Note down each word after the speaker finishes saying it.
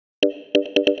各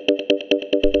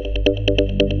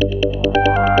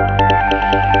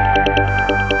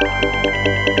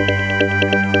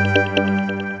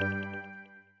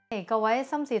位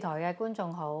心視台嘅觀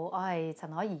眾好，我係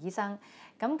陳凱怡醫生。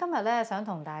咁今日咧想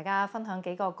同大家分享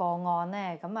幾個個案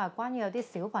咧，咁啊關於有啲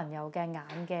小朋友嘅眼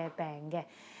嘅病嘅。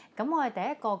咁我哋第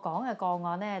一個講嘅個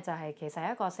案咧，就係其實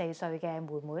係一個4歲嘅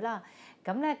妹妹啦。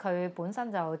咁咧佢本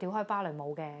身就跳開芭蕾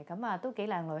舞嘅，咁啊都幾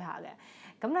靚女下嘅。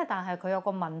咁咧但係佢有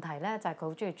個問題咧，就係佢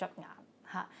好中意捽眼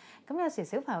嚇。咁有時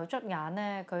小朋友捽眼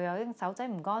咧，佢有啲手仔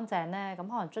唔乾淨咧，咁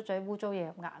可能捽咗啲污糟嘢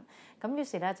入眼，咁於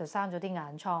是咧就生咗啲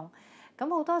眼瘡。咁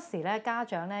好多時咧，家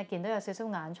長咧見到有少少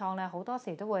眼瘡咧，好多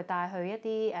時都會帶去一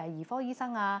啲兒科醫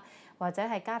生啊，或者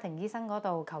係家庭醫生嗰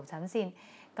度求診先。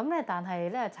咁咧，但係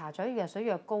咧搽咗藥水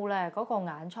藥膏咧，嗰個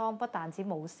眼瘡不但止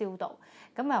冇消到，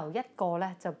咁由一個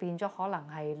咧就變咗可能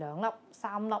係2粒、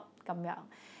3粒咁樣。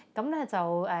咁咧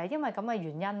就因為咁嘅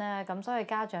原因咧，咁所以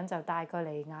家長就帶佢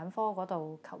嚟眼科嗰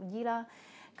度求醫啦。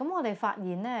咁我哋發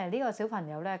現咧，呢個小朋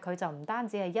友咧，佢就唔單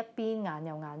止係一邊眼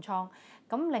有眼瘡，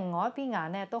咁另外一邊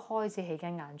眼咧都開始起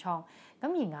緊眼瘡。咁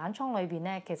而眼瘡裏邊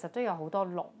咧，其實都有好多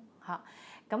膿嚇。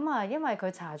咁啊，因為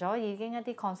佢搽咗已經一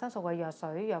啲抗生素嘅藥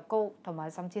水、藥膏，同埋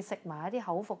甚至食埋一啲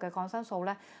口服嘅抗生素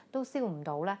咧，都消唔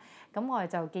到咧。咁我哋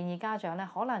就建議家長咧，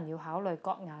可能要考慮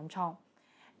割眼瘡。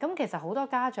咁其實好多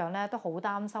家長咧都好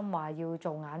擔心話要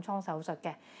做眼瘡手術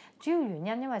嘅，主要原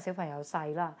因因為小朋友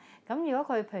細啦。咁如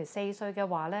果佢譬如4歲嘅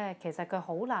話咧，其實佢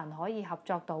好難可以合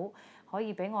作到，可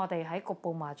以俾我哋喺局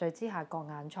部麻醉之下割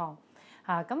眼瘡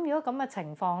嚇。咁如果咁嘅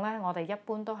情況咧，我哋一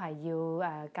般都係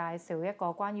要介紹一個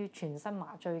關於全身麻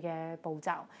醉嘅步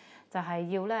驟，就係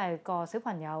要咧個小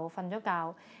朋友瞓咗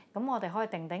覺，咁我哋可以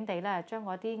定定地咧將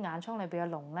嗰啲眼瘡裏邊嘅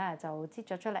膿咧就擠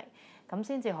咗出嚟，咁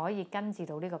先至可以根治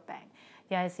到呢個病。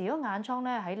尤其是如果眼瘡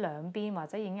咧喺兩邊或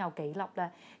者已經有幾粒咧，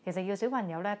其實要小朋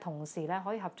友咧同時咧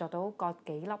可以合作到割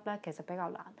幾粒咧，其實比較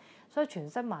難，所以全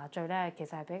身麻醉咧其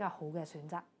實係比較好嘅選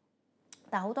擇。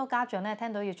但好多家長咧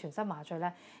聽到要全身麻醉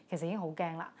咧，其實已經好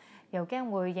驚啦，又驚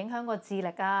會影響個智力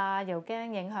啊，又驚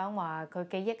影響話佢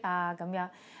記憶啊咁樣。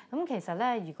咁其實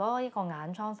咧，如果一個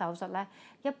眼瘡手術咧，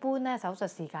一般咧手術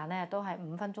時間咧都係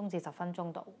5分鐘至10分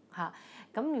鐘度嚇。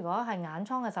咁如果係眼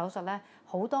瘡嘅手術咧，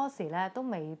好多時咧都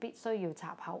未必需要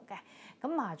插喉嘅。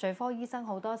咁麻醉科醫生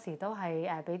好多時都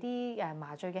係俾啲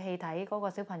麻醉嘅氣體嗰個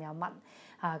小朋友聞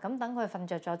嚇，咁等佢瞓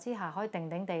着咗之下可以定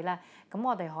定地咧，咁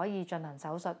我哋可以進行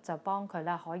手術，就幫佢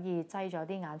咧可以擠咗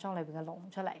啲眼瘡裏邊嘅膿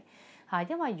出嚟嚇。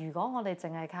因為如果我哋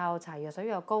淨係靠搽藥水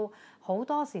藥膏，好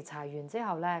多時搽完之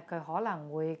後咧，佢可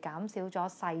能會減少咗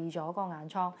細咗個眼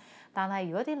瘡，但係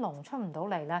如果啲膿出唔到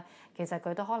嚟咧，其實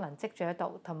佢都可能積住喺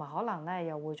度，同埋可能咧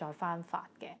又會再翻發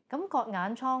嘅。咁割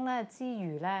眼瘡咧之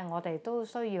餘咧，我哋都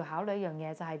需要考慮一樣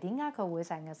嘢，就係點解佢會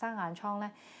成日生眼瘡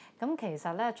咧？咁其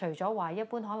實咧，除咗話一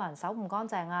般可能手唔乾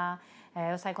淨啊，有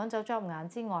細菌走咗入眼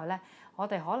之外咧，我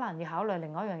哋可能要考慮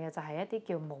另外一樣嘢，就係一啲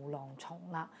叫毛囊蟲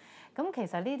啦。咁其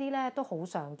實呢啲咧都好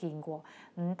常見過，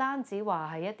唔單止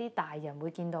話係一啲大人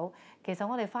會見到，其實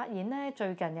我哋發現咧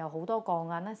最近有好多個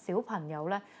案咧，小朋友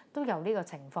咧都有呢個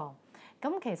情況。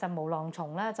咁其實毛囊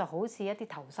蟲咧就好似一啲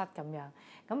頭虱咁樣，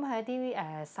咁係一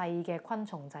啲細嘅昆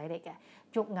蟲仔嚟嘅，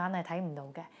肉眼係睇唔到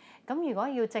嘅。咁如果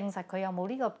要證實佢有冇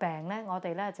呢個病咧，我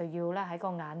哋咧就要咧喺個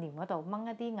眼簾嗰度掹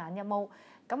一啲眼一毛，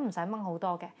咁唔使掹好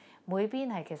多嘅，每邊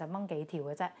係其實掹幾條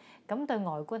嘅啫，咁對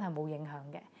外觀係冇影響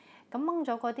嘅。咁掹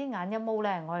咗嗰啲眼一毛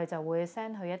咧，我哋就會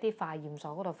send 去一啲化驗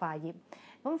所嗰度化驗。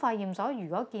咁化驗所如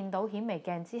果見到顯微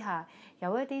鏡之下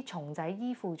有一啲蟲仔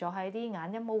依附咗喺啲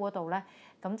眼一毛嗰度咧，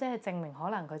咁即係證明可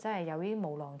能佢真係有啲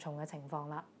毛囊蟲嘅情況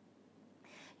啦。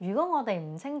如果我哋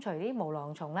唔清除啲毛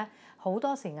囊蟲咧，好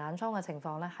多時眼瘡嘅情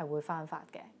況咧係會翻發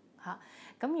嘅嚇。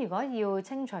咁如果要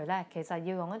清除咧，其實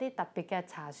要用一啲特別嘅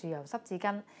茶樹油濕紙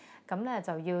巾，咁咧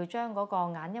就要將嗰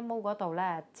個眼一毛嗰度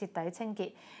咧徹底清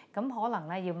潔，咁可能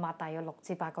咧要抹大約6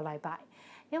至8個禮拜。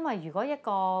因為如果一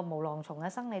個毛囊蟲嘅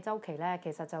生理週期咧，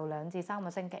其實就2至3個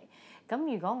星期。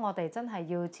咁如果我哋真係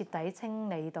要徹底清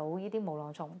理到呢啲毛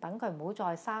囊蟲，等佢唔好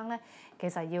再生咧，其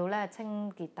實要咧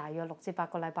清潔大約6至8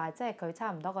個禮拜，即係佢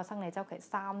差唔多個生理週期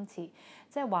3次。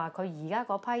即係話佢而家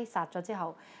嗰批殺咗之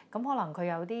後，咁可能佢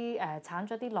有啲產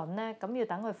咗啲卵咧，咁要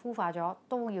等佢孵化咗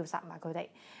都要殺埋佢哋。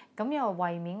咁因為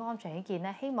為免安全起見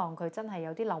咧，希望佢真係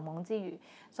有啲漏網之魚，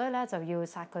所以咧就要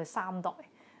殺佢3代。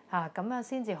咁樣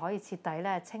先至可以徹底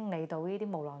咧清理到呢啲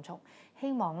毛囊蟲，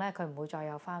希望咧佢唔會再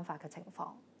有翻發嘅情況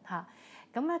嚇。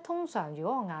咁咧通常如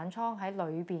果個眼瘡喺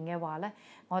裏邊嘅話咧，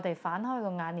我哋反開個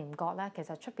眼簾角咧，其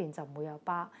實出邊就唔會有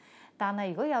疤。但係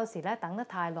如果有時咧等得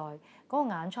太耐，嗰個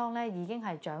眼瘡咧已經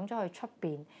係長咗去出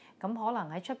邊，咁可能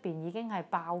喺出邊已經係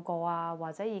爆過啊，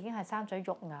或者已經係生咗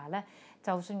肉芽咧，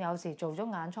就算有時做咗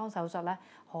眼瘡手術咧，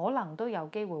可能都有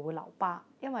機會會留疤，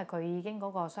因為佢已經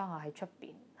嗰個傷口喺出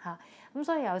邊嚇。咁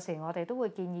所以有時我哋都會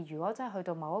建議，如果真係去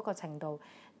到某一個程度，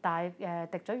但係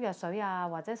滴咗藥水啊，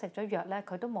或者食咗藥咧，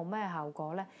佢都冇咩效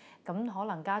果咧，咁可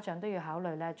能家長都要考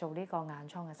慮咧做呢個眼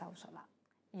瘡嘅手術啦。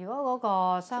如果嗰個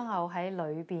傷口喺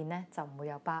裏邊咧，就唔會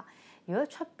有疤；如果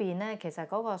出邊咧，其實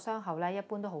嗰個傷口咧一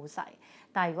般都好細。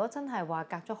但係如果真係話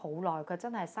隔咗好耐，佢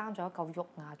真係生咗一嚿肉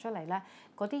芽出嚟咧，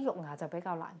嗰啲肉芽就比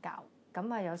較難搞。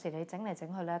咁啊，有時你整嚟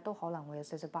整去咧，都可能會有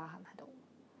少少疤痕喺度。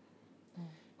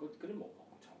嗰啲毛囊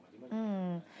蟲係點樣？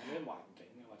係咩環境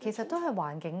啊？其實都係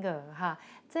環境㗎嚇，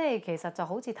即係其實就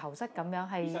好似頭虱咁樣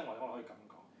係。醫生，我可以咁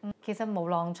講。其實毛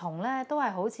囊蟲咧都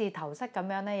係好似頭虱咁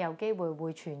樣咧，有機會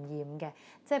會傳染嘅。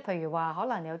即係譬如話，可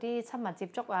能有啲親密接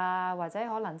觸啊，或者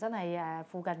可能真係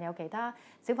附近有其他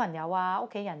小朋友啊、屋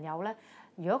企人有咧。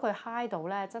如果佢揩到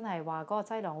咧，真係話嗰個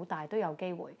劑量好大，都有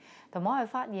機會。同埋我哋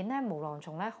發現咧，毛囊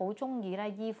蟲咧好中意咧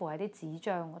依附喺啲紙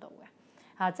張嗰度嘅。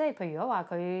即係譬如如果話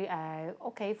佢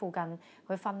屋企附近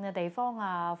佢瞓嘅地方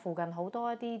啊，附近好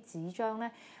多一啲紙張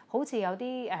咧，好似有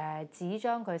啲紙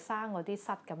張佢生嗰啲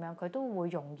虱咁樣，佢都會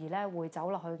容易咧會走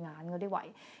落去眼嗰啲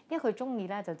位，因為佢中意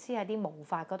咧就黐喺啲毛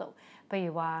髮嗰度，譬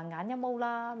如話眼一毛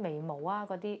啦、眉毛啊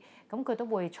嗰啲，咁佢都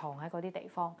會藏喺嗰啲地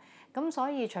方。咁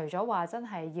所以除咗話真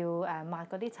係要抹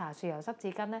嗰啲茶樹油濕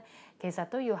紙巾咧，其實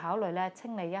都要考慮咧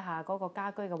清理一下嗰個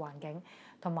家居嘅環境，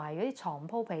同埋嗰啲床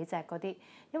鋪被席嗰啲，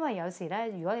因為有時咧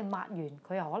如果你抹完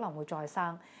佢又可能會再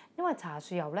生，因為茶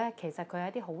樹油咧其實佢係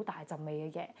一啲好大陣味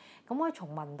嘅嘢，咁可以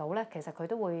蟲聞到咧，其實佢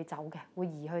都會走嘅，會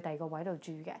移去第二個位度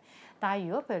住嘅。但係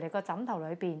如果譬如你個枕頭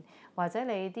裏邊或者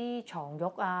你啲床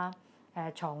褥啊、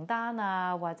床單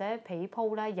啊或者被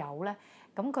鋪咧有咧，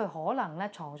咁佢可能咧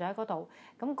藏咗喺嗰度，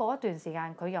咁過一段時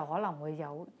間佢又可能會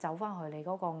有走翻去你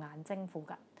嗰個眼睛附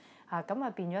近。咁啊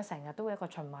變咗成日都會一個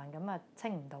循環，咁啊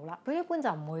清唔到啦。佢一般就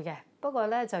唔會嘅，不過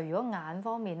咧就如果眼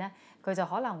方面咧，佢就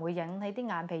可能會引起啲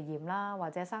眼皮炎啦，或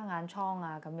者生眼瘡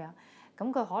啊咁樣，咁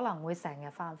佢可能會成日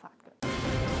翻發嘅。